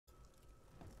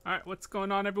Alright, what's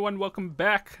going on, everyone? Welcome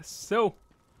back. So,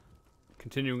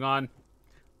 continuing on.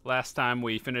 Last time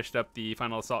we finished up the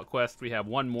final assault quest. We have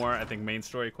one more, I think, main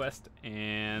story quest.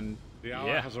 And The hour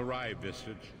yeah. has arrived,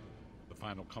 Visage. The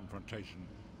final confrontation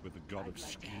with the god of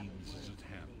schemes is at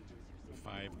hand. The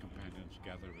 5 companions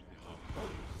gather at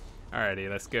the harbor. Alrighty,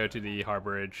 let's go to the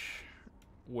harborage.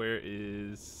 Where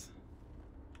is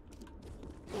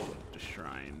the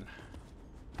shrine?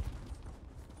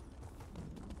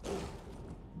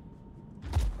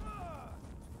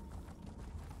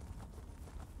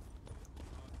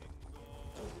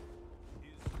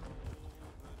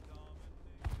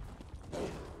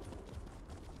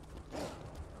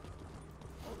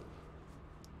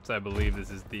 So I believe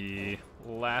this is the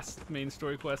last main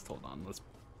story quest. Hold on, let's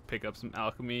pick up some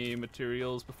alchemy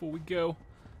materials before we go.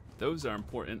 Those are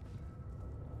important.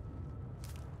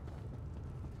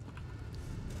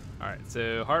 Alright,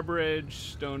 so Harborage,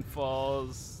 Stone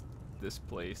Falls, this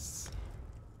place.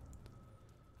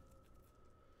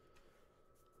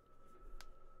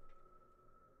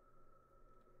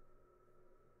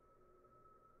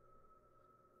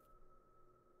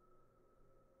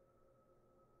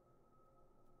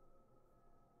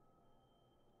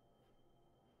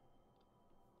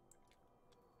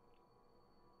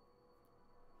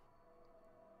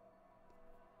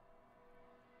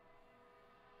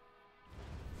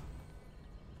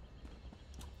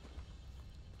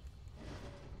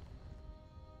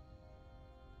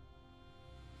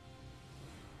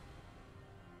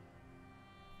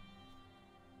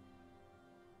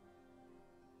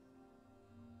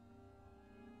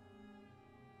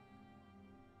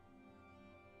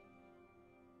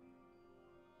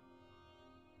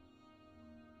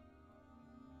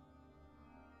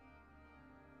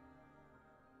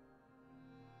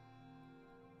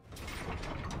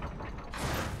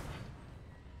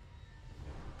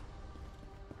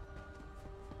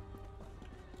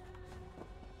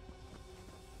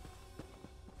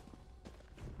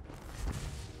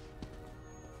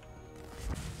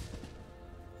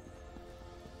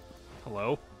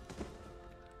 Hello?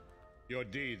 Your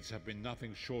deeds have been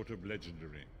nothing short of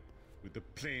legendary. With the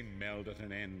plane meld at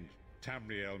an end,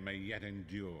 Tamriel may yet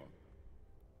endure.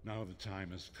 Now the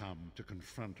time has come to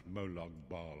confront Molag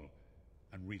Bal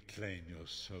and reclaim your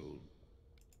soul.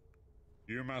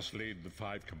 You must lead the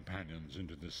 5 companions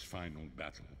into this final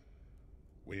battle.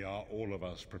 We are all of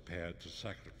us prepared to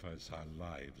sacrifice our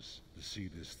lives to see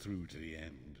this through to the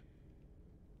end.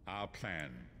 Our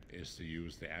plan is to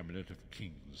use the Amulet of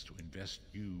Kings to invest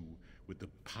you with the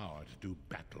power to do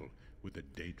battle with the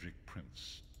Daedric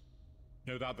Prince.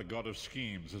 No doubt the God of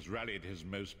Schemes has rallied his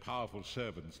most powerful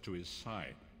servants to his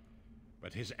side,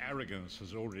 but his arrogance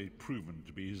has already proven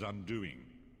to be his undoing.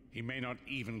 He may not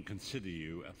even consider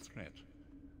you a threat.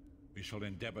 We shall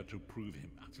endeavor to prove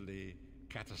him utterly,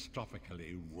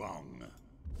 catastrophically wrong.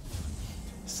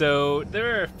 So,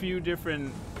 there are a few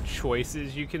different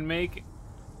choices you can make.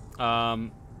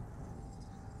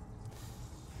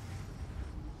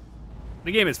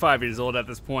 The game is 5 years old at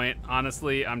this point.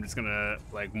 Honestly, I'm just gonna,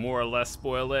 like, more or less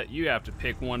spoil it. You have to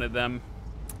pick one of them,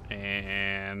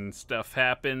 and stuff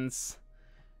happens.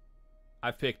 I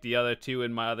picked the other 2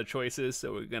 in my other choices,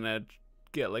 so we're gonna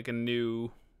get, like, a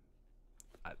new...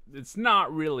 It's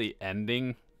not really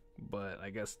ending, but I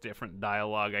guess different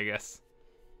dialogue, I guess.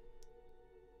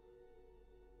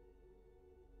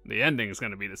 The ending is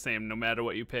gonna be the same no matter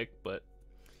what you pick, but...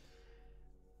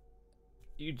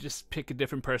 You just pick a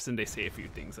different person, they say a few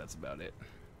things, that's about it.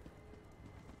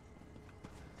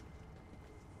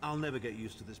 I'll never get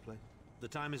used to this place. The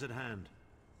time is at hand.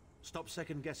 Stop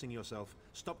second-guessing yourself.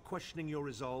 Stop questioning your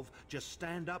resolve. Just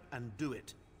stand up and do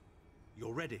it.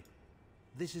 You're ready.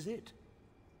 This is it.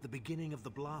 The beginning of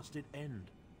the blasted end.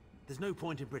 There's no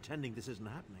point in pretending this isn't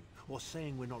happening, or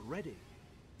saying we're not ready.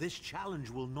 This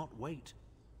challenge will not wait.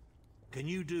 Can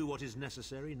you do what is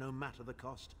necessary, no matter the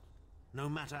cost? No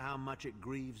matter how much it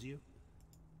grieves you?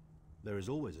 There is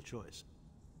always a choice.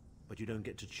 But you don't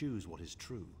get to choose what is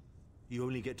true. You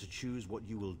only get to choose what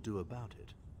you will do about it.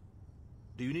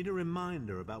 Do you need a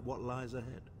reminder about what lies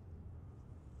ahead?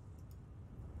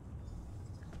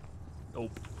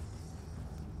 Nope.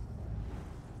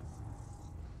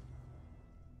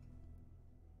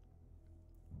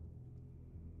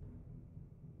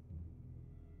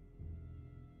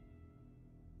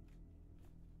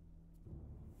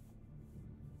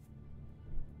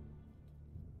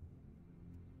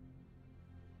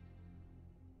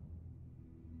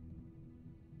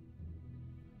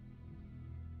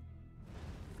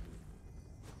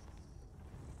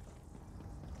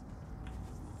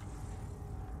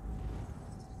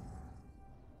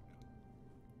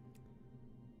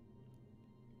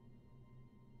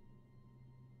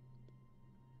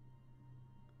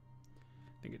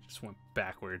 it just went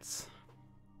backwards.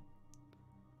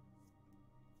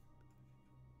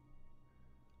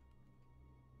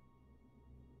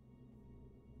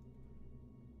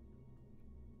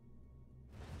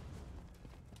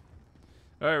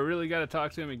 Alright, really gotta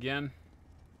talk to him again.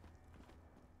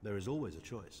 There is always a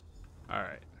choice.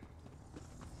 Alright.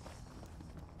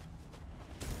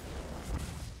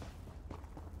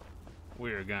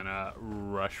 We're gonna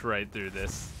rush right through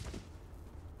this.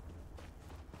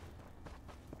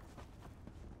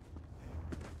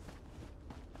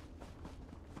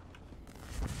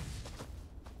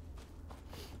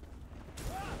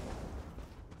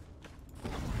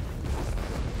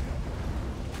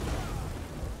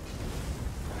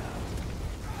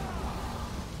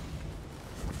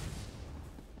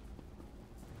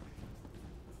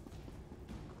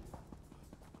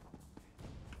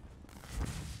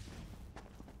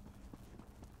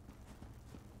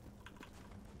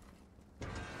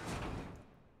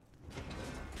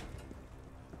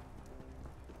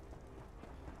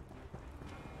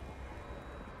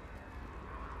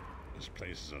 This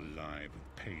place is alive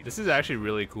with pain. This is actually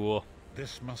really cool.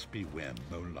 This must be where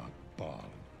Molag Bal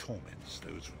torments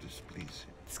those who displease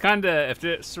him. It's kinda, if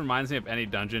this reminds me of any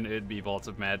dungeon, it'd be Vaults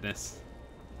of Madness.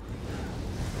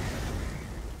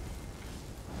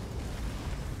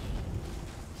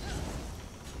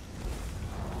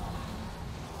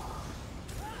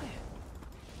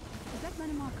 Is that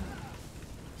Manamaka?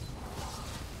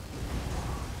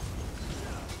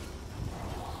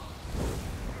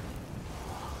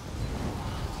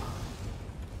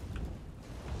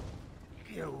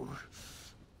 You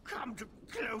come to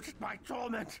gloat at my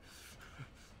torment.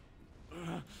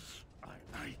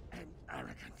 I am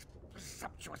arrogant,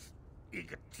 presumptuous,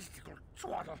 egotistical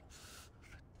twaddle.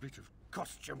 That bit of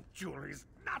costume jewelry is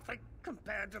nothing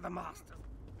compared to the master.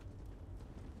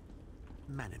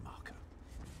 Manamaka.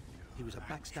 He was a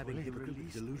backstabbing hypocrite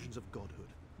with delusions of godhood.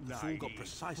 The fool got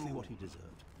precisely what he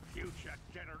deserved. Future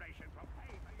generations will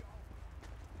pay for your...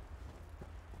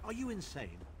 Are you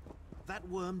insane? That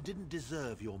worm didn't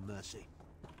deserve your mercy.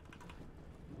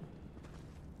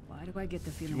 Why do I get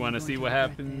the feeling You want to we're see going what regret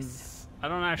happens? this? I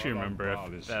don't actually Molag remember Bal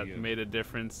if is that here. made a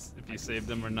difference, if you saved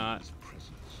him or not. His presence.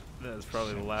 That's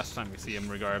probably the last time we see him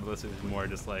regardless. It was more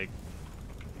just like,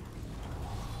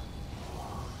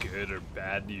 good or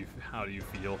bad, how do you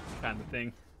feel kind of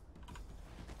thing.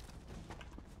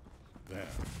 There.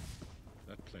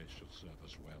 That place should serve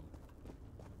us well.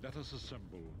 Let us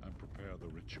assemble and prepare the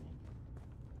ritual.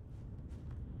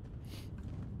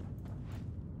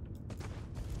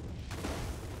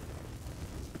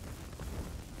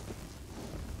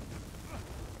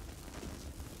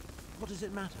 What does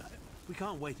it matter? We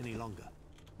can't wait any longer.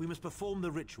 We must perform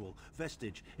the ritual.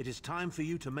 Vestige, it is time for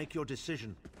you to make your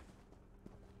decision.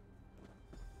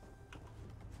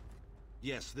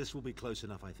 Yes, this will be close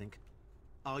enough, I think.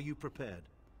 Are you prepared?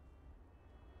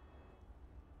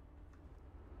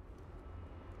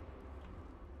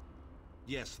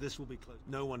 Yes, this will be close.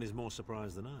 No one is more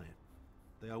surprised than I.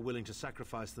 They are willing to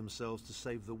sacrifice themselves to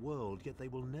save the world, yet they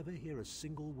will never hear a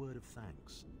single word of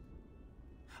thanks.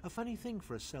 A funny thing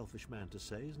for a selfish man to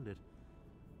say, isn't it?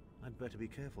 I'd better be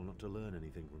careful not to learn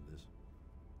anything from this.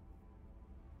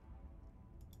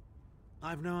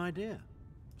 I've no idea.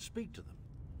 Speak to them.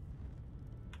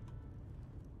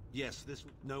 Yes,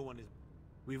 no one is...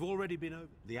 We've already been over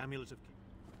the Amulet of King.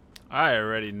 I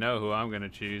already know who I'm gonna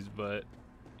choose, but,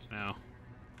 you know.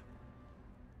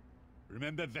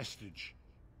 Remember Vestige.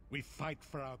 We fight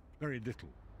for our very little.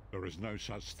 There is no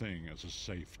such thing as a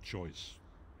safe choice.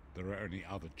 There are only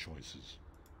other choices.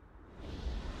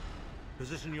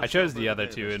 Position I chose the yourself other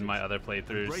over two there, in my Vestige. other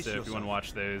playthroughs, Embrace so if you want to yourself.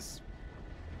 watch those,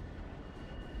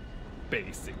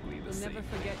 basically the We'll same. never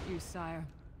forget you, sire.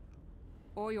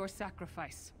 Or your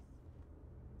sacrifice.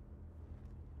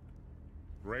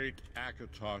 Great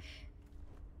Akatosh,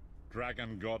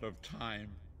 dragon god of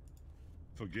time,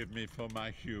 forgive me for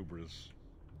my hubris.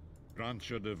 Grant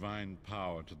your divine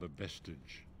power to the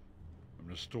Vestige, and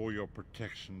restore your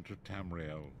protection to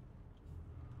Tamriel,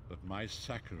 that my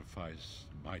sacrifice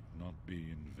might not be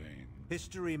in vain.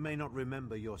 History may not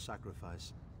remember your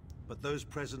sacrifice, but those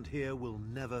present here will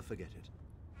never forget it.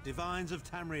 Divines of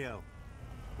Tamriel,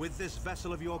 with this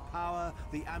vessel of your power,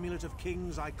 the Amulet of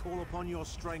Kings, I call upon your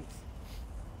strength.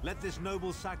 Let this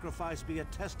noble sacrifice be a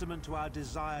testament to our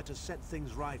desire to set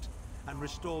things right and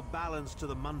restore balance to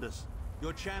the Mundus.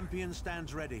 Your champion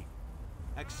stands ready.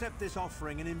 Accept this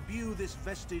offering and imbue this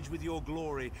vestige with your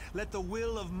glory. Let the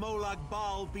will of Molag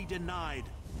Bal be denied.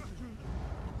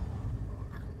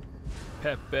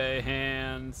 Pepe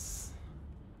hands.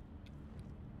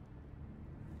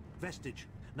 Vestige,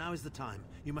 now is the time.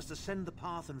 You must ascend the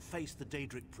path and face the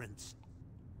Daedric Prince.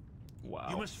 Wow.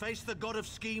 You must face the God of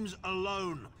Schemes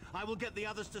alone. I will get the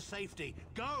others to safety.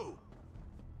 Go!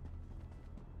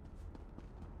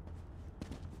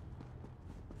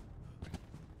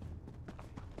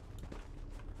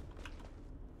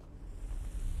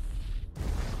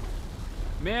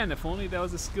 Man, if only that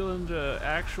was a skill in the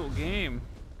actual game.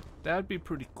 That'd be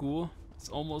pretty cool. It's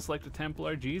almost like the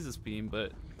Templar Jesus beam,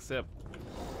 but except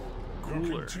cooler.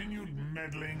 Your continued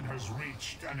meddling has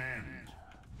reached an end,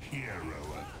 Hero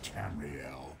of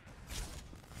Tamriel.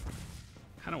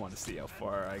 Kind of want to see how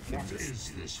far I can What is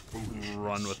just this foolishness?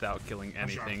 run without killing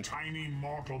Has your anything. tiny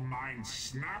mortal mind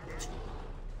snapped?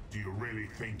 Do you really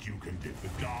think you can dip the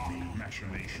dark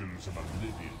machinations of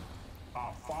oblivion?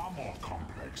 Are far more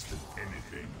complex than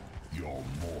anything your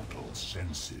mortal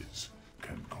senses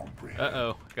can comprehend.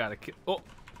 Uh-oh, gotta kill. Oh!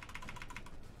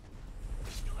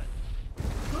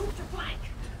 Move to flank.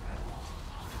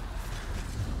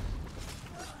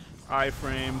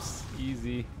 Iframes,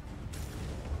 easy.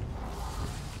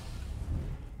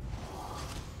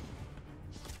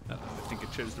 Uh-oh, I think I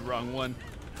chose the wrong one.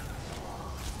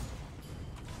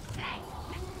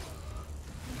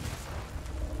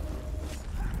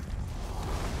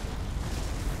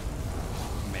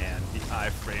 Man, the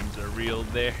iframes are real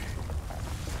there.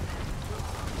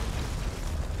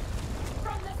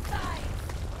 From the side.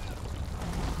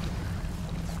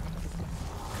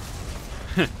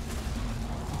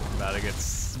 About to get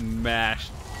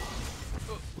smashed.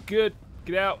 Oh, good,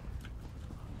 get out.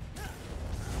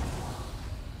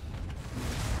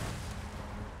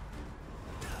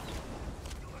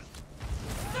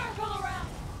 Circle around.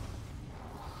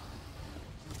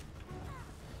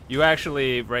 You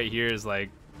actually, right here is like,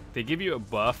 they give you a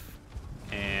buff,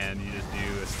 and you just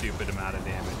do a stupid amount of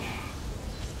damage.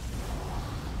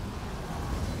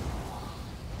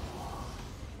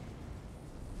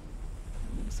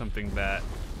 Something that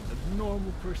a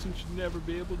normal person should never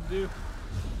be able to do.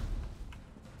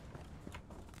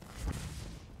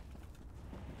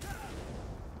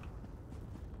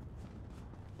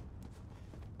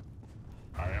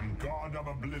 I am God of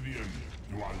Oblivion.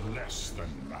 You are less than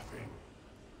nothing.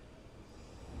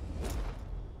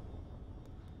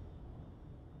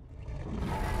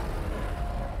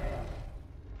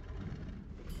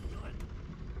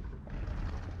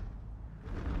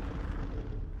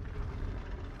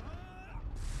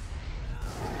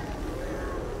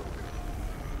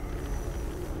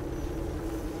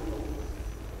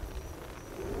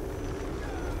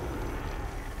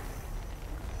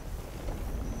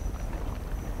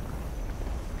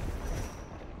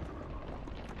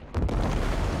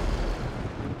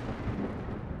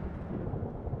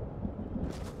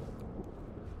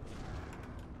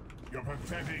 Your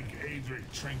pathetic Adric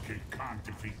trinket can't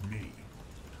defeat me.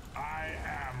 I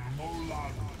am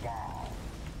Molad Baal,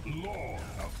 Lord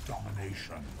of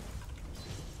Domination.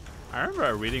 I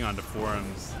remember reading on the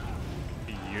forums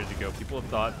a few years ago, people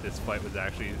thought this fight was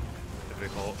actually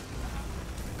difficult.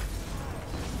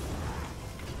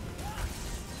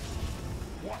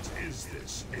 What is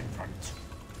this, infant?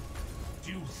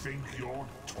 Do you think you're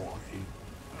toy?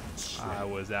 I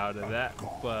was out of that,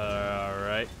 but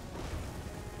alright.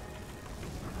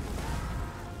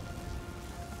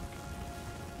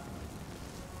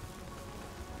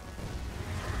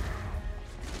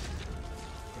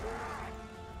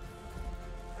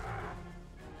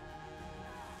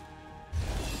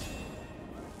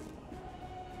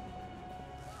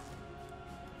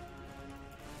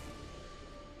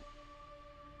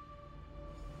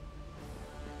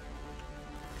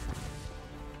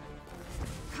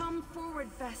 Come forward,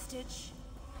 Vestige.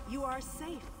 You are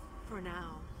safe for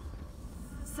now.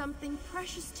 Something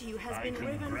precious to you has been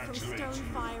riven from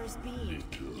Stonefire's beam.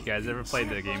 You guys ever played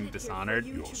the I have game brought it here Dishonored? for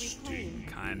you to reclaim.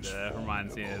 Kinda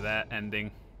reminds me of that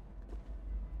ending.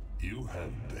 You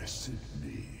have bested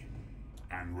me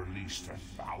and released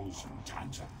 1,000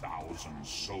 times 1,000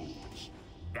 souls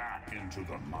back into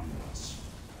the Mundus.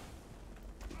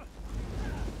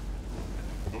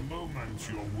 The moment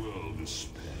your world is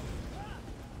spared,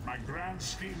 my grand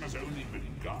scheme has only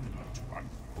begun to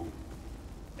unfold.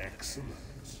 Excellent.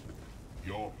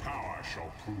 Your power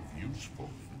shall prove useful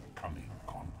in the coming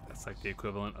conflict. That's like the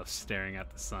equivalent of staring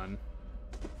at the sun.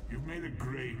 You've made a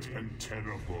great and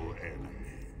terrible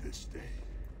enemy this day.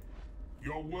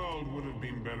 Your world would have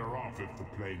been better off if the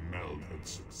plane meld had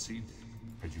succeeded,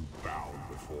 had you bowed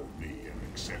before me and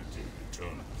accepted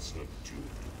eternal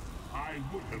servitude. I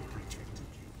would have protected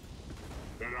you.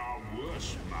 There are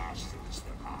worse masters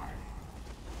than I.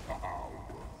 Far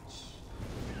worse.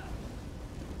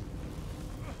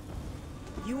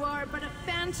 You are but a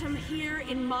phantom here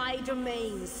in my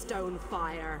domain,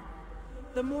 Stonefire.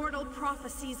 The mortal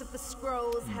prophecies of the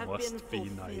scrolls have been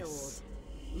fulfilled. Nice.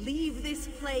 Leave this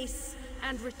place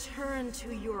and return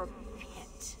to your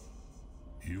pit.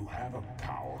 You have a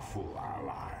powerful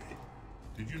ally.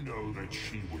 Did you know that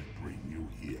she would bring you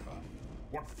here?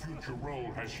 What future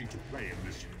role has she to play in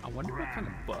this I wonder what kind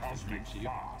of buff it gives you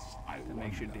that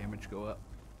makes your damage go up.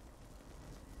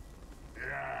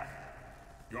 Yeah.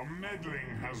 Your meddling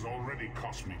has already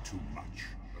cost me too much.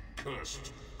 A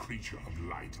cursed creature of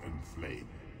light and flame.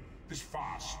 This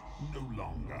farce no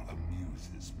longer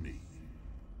amuses me.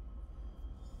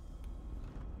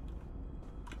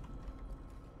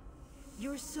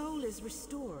 Your soul is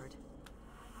restored.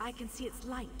 I can see its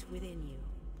light within you.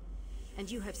 And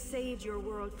you have saved your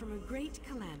world from a great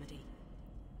calamity.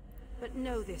 But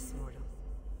know this, mortal.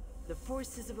 The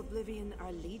forces of Oblivion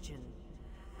are legion,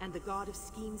 and the God of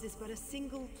Schemes is but a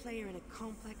single player in a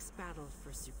complex battle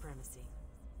for supremacy.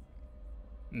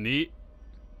 Neat.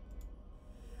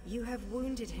 You have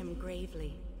wounded him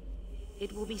gravely.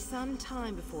 It will be some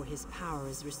time before his power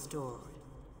is restored.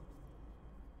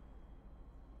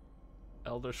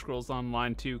 Elder Scrolls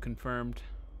Online 2 confirmed.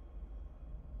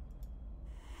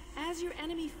 As your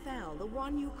enemy fell, the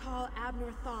one you call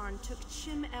Abner Tharn took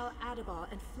Chim El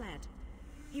Adabal and fled.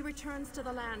 He returns to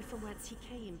the land from whence he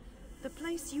came, the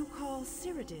place you call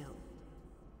Cyrodiil.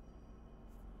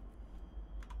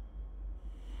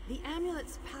 The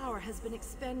amulet's power has been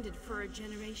expended for a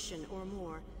generation or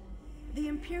more. The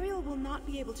Imperial will not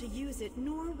be able to use it,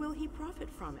 nor will he profit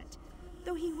from it,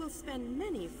 though he will spend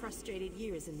many frustrated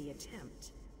years in the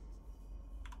attempt.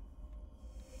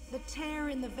 The tear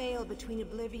in the veil between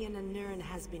Oblivion and Nirn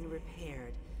has been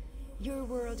repaired. Your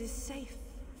world is safe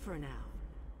for now.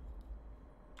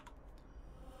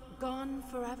 Gone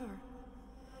forever,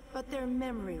 but their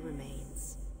memory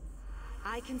remains.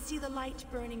 I can see the light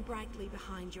burning brightly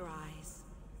behind your eyes.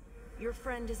 Your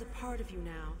friend is a part of you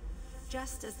now,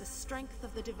 just as the strength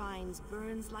of the Divines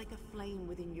burns like a flame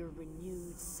within your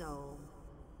renewed soul.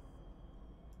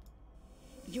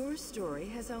 Your story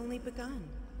has only begun.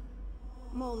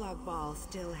 Molag Bal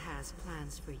still has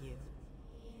plans for you.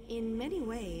 In many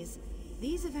ways,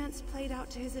 these events played out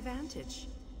to his advantage.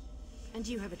 And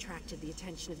you have attracted the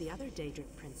attention of the other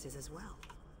Daedric princes as well.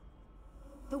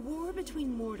 The war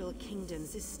between mortal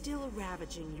kingdoms is still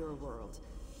ravaging your world,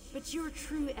 but your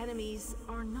true enemies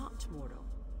are not mortal.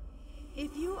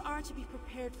 If you are to be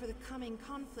prepared for the coming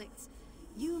conflicts,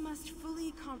 you must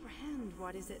fully comprehend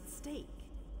what is at stake.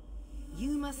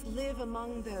 You must live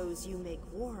among those you make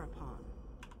war upon.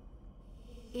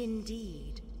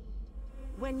 Indeed.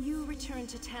 When you return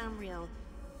to Tamriel,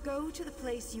 go to the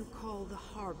place you call the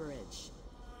Harborage.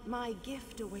 My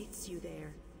gift awaits you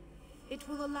there. It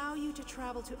will allow you to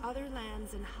travel to other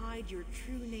lands and hide your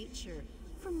true nature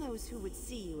from those who would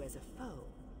see you as a foe.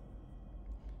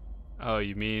 Oh,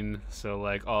 you mean, so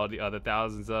like all the other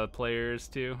thousands of players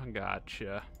too?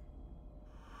 Gotcha.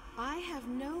 I have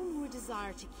no more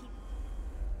desire to keep...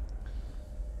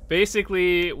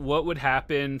 Basically, what would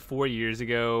happen 4 years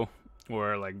ago,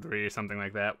 or like 3 or something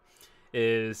like that,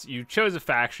 is you chose a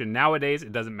faction. Nowadays,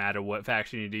 it doesn't matter what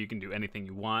faction you do. You can do anything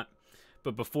you want.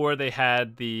 But before they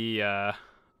had the, I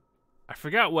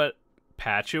forgot what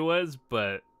patch it was,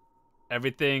 but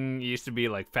everything used to be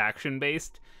like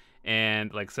faction-based.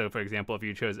 And like, so for example, if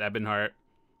you chose Ebonheart,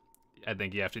 I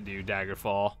think you have to do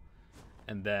Daggerfall,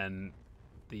 and then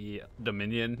the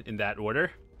Dominion in that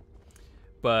order.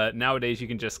 But nowadays you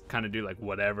can just kind of do like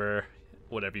whatever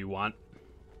you want.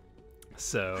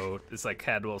 So it's like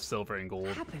Cadwell, Silver, and Gold.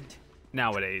 What happened?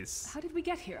 Nowadays. How did we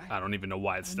get here? I don't even know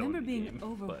why it's still in the being game,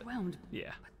 overwhelmed. But,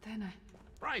 yeah. But then I...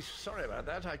 Right, sorry about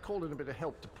that. I called in a bit of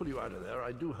help to pull you out of there.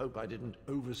 I do hope I didn't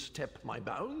overstep my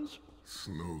bounds.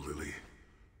 Snow Lily,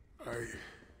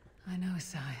 I know,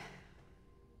 Sai.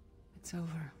 It's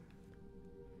over.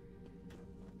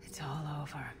 It's all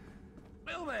over.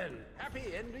 Well then,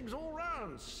 happy endings all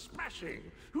round.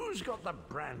 Smashing. Who's got the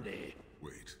brandy?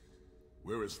 Wait.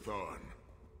 Where is Tharn?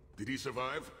 Did he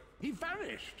survive? He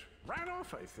vanished. Ran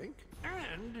off, I think.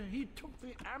 And he took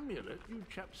the amulet you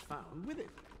chaps found with it.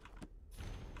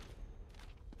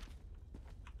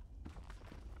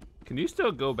 Can you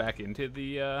still go back into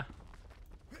the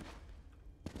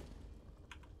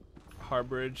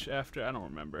Harborage after? I don't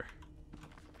remember.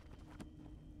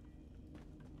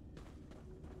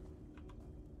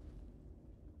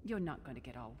 You're not going to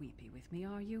get all weepy with me,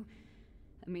 are you?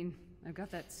 I mean, I've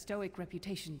got that stoic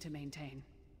reputation to maintain.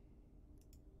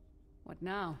 What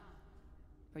now?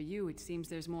 For you, it seems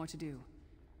there's more to do.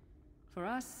 For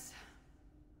us,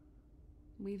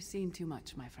 we've seen too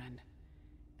much, my friend.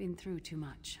 Been through too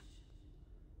much.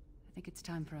 I think it's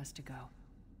time for us to go.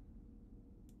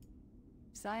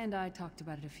 Sai and I talked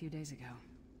about it a few days ago.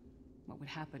 What would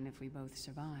happen if we both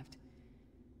survived.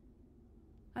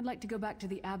 I'd like to go back to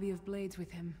the Abbey of Blades with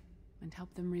him and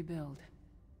help them rebuild.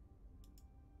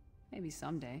 Maybe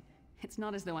someday. It's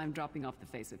not as though I'm dropping off the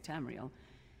face of Tamriel.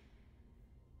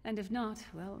 And if not,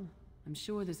 well, I'm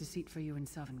sure there's a seat for you in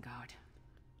Sovngarde.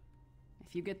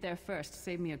 If you get there first,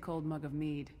 save me a cold mug of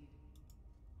mead.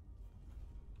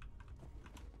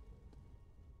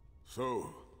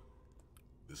 So,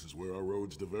 this is where our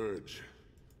roads diverge.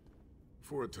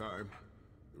 For a time,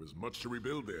 there was much to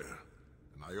rebuild there,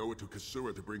 and I owe it to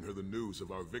Kasura to bring her the news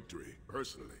of our victory,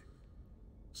 personally.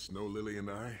 Snow Lily and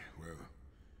I, well,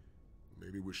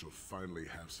 maybe we shall finally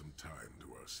have some time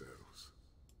to ourselves.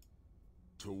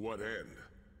 To what end?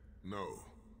 No,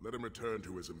 let him return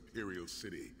to his Imperial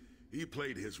City. He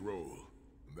played his role,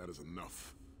 and that is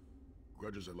enough.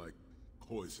 Grudges are like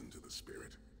poison to the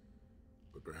spirit.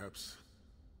 But perhaps,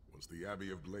 once the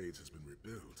Abbey of Blades has been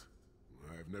rebuilt,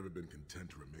 I have never been content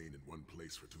to remain in one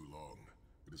place for too long.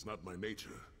 It is not my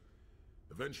nature.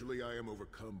 Eventually, I am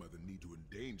overcome by the need to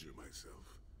endanger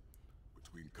myself.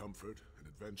 Between comfort and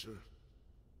adventure,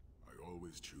 I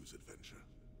always choose adventure.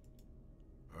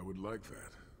 I would like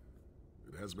that.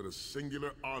 It has been a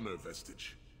singular honor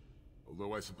vestige.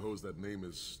 Although I suppose that name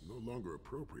is no longer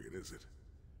appropriate, is it?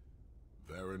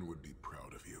 Varen would be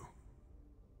proud of you.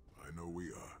 I know we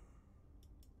are.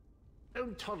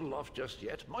 Don't toddle off just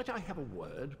yet. Might I have a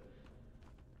word?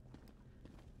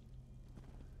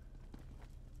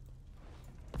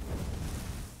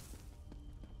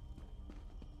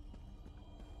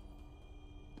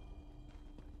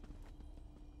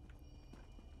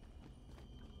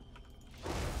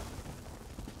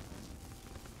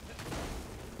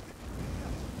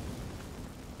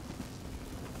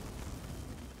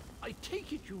 I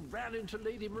take it you ran into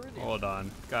Lady Meridian. Hold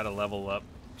on. Gotta level up,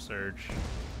 Surge.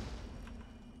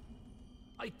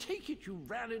 I take it you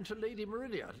ran into Lady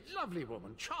Meridian. Lovely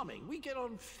woman, charming. We get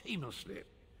on famously.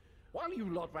 While you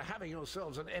lot were having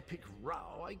yourselves an epic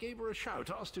row, I gave her a shout,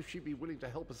 asked if she'd be willing to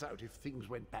help us out if things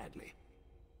went badly.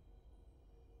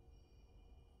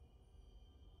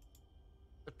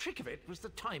 The trick of it was the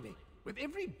timing. With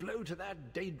every blow to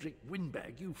that Daedric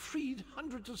windbag, you freed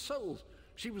hundreds of souls.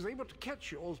 She was able to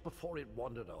catch yours before it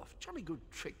wandered off. Jolly good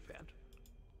trick, that.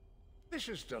 This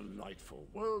is delightful.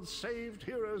 Worlds saved,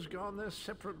 heroes gone their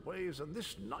separate ways, and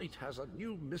this knight has a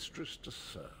new mistress to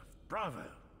serve. Bravo.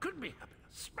 Couldn't be happier.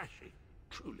 Smashing.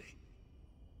 Truly.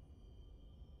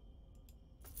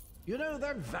 You know,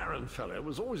 that Varen fellow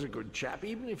was always a good chap,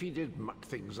 even if he did muck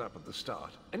things up at the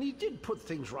start. And he did put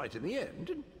things right in the end,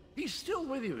 and he's still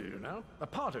with you, you know. A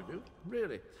part of you,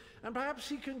 really. And perhaps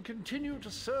he can continue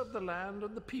to serve the land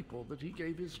and the people that he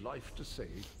gave his life to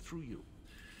save through you.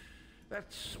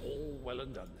 That's all well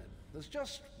and done then. There's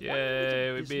just one Yay,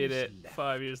 bit we of beat business it. left.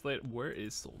 5 years later. Where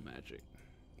is Soul Magic?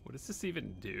 What does this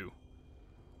even do?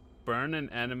 Burn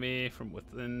an enemy from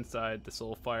within inside the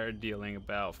soul fire, dealing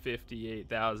about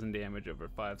 58,000 damage over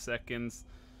 5 seconds.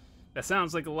 That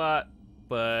sounds like a lot,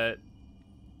 but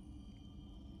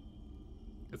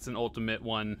it's an ultimate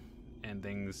one, and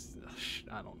things,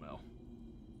 I don't know.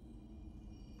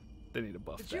 They need to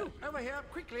buff It's that. you! Over here,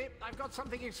 quickly! I've got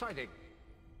something exciting.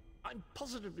 I'm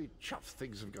positively chuffed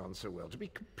things have gone so well. To be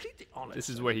completely honest, This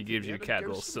is where he gives you I'd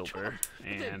Cadwell go some Silver, chance.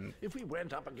 But then, and if we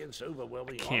went up against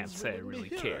overwhelming can't odds, we say I wouldn't be really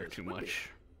care heroes, too would we? much.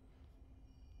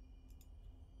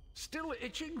 Still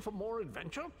itching for more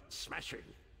adventure? Smashing.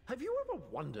 Have you ever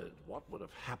wondered what would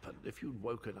have happened if you'd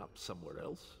woken up somewhere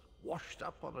else? Washed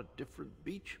up on a different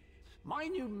beach? My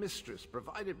new mistress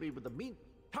provided me with the means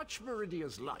to touch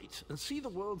Meridia's light and see the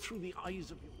world through the eyes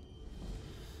of you.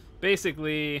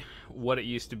 Basically, what it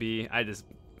used to be, I just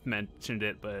mentioned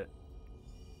it, but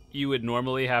you would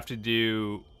normally have to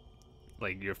do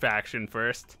like your faction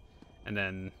first and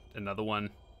then another one.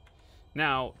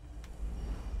 Now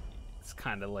it's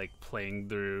kind of like playing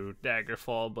through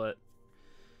Daggerfall, but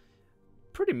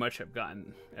pretty much have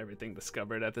gotten everything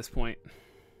discovered at this point.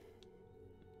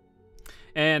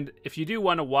 And if you do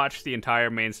want to watch the entire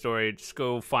main story, just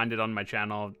go find it on my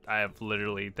channel. I have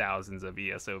literally thousands of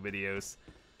ESO videos.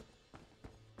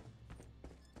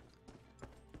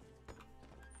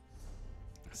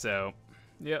 So,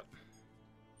 yep.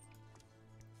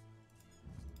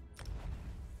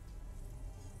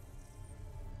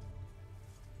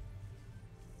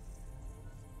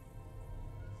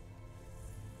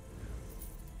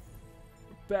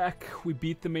 Back, we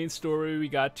beat the main story, we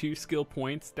got 2 skill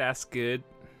points, that's good.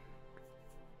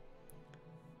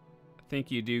 I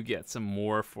think you do get some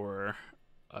more for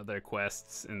other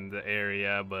quests in the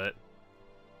area, but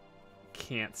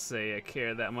can't say I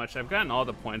care that much. I've gotten all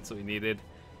the points we needed.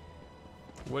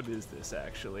 What is this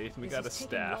actually? We got a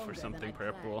staff or something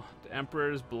purple. The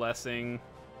Emperor's Blessing.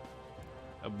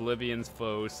 Oblivion's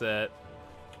Foe set.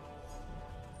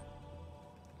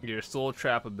 Your Soul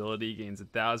Trap ability gains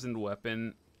 1,000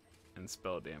 weapon and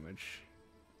spell damage.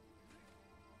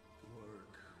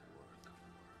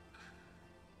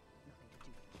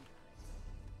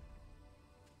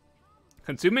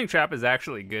 Consuming Trap is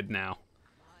actually good now,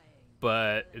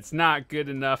 but it's not good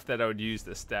enough that I would use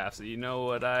the staff. So you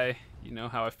know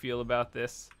how I feel about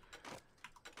this.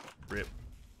 Rip.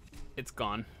 It's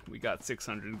gone. We got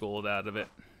 600 gold out of it.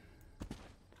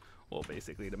 Well,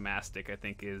 basically the mastic I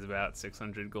think is about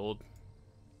 600 gold.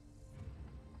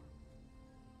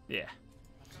 Yeah.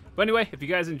 But anyway, if you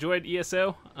guys enjoyed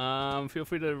ESO, feel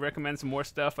free to recommend some more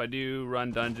stuff. I do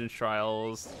run dungeons,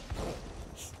 trials,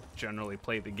 generally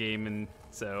play the game, and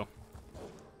so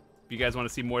if you guys want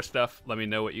to see more stuff, let me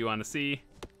know what you want to see.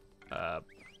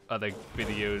 Other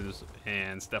videos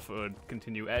and stuff would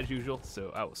continue as usual,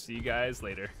 so I will see you guys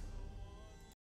later.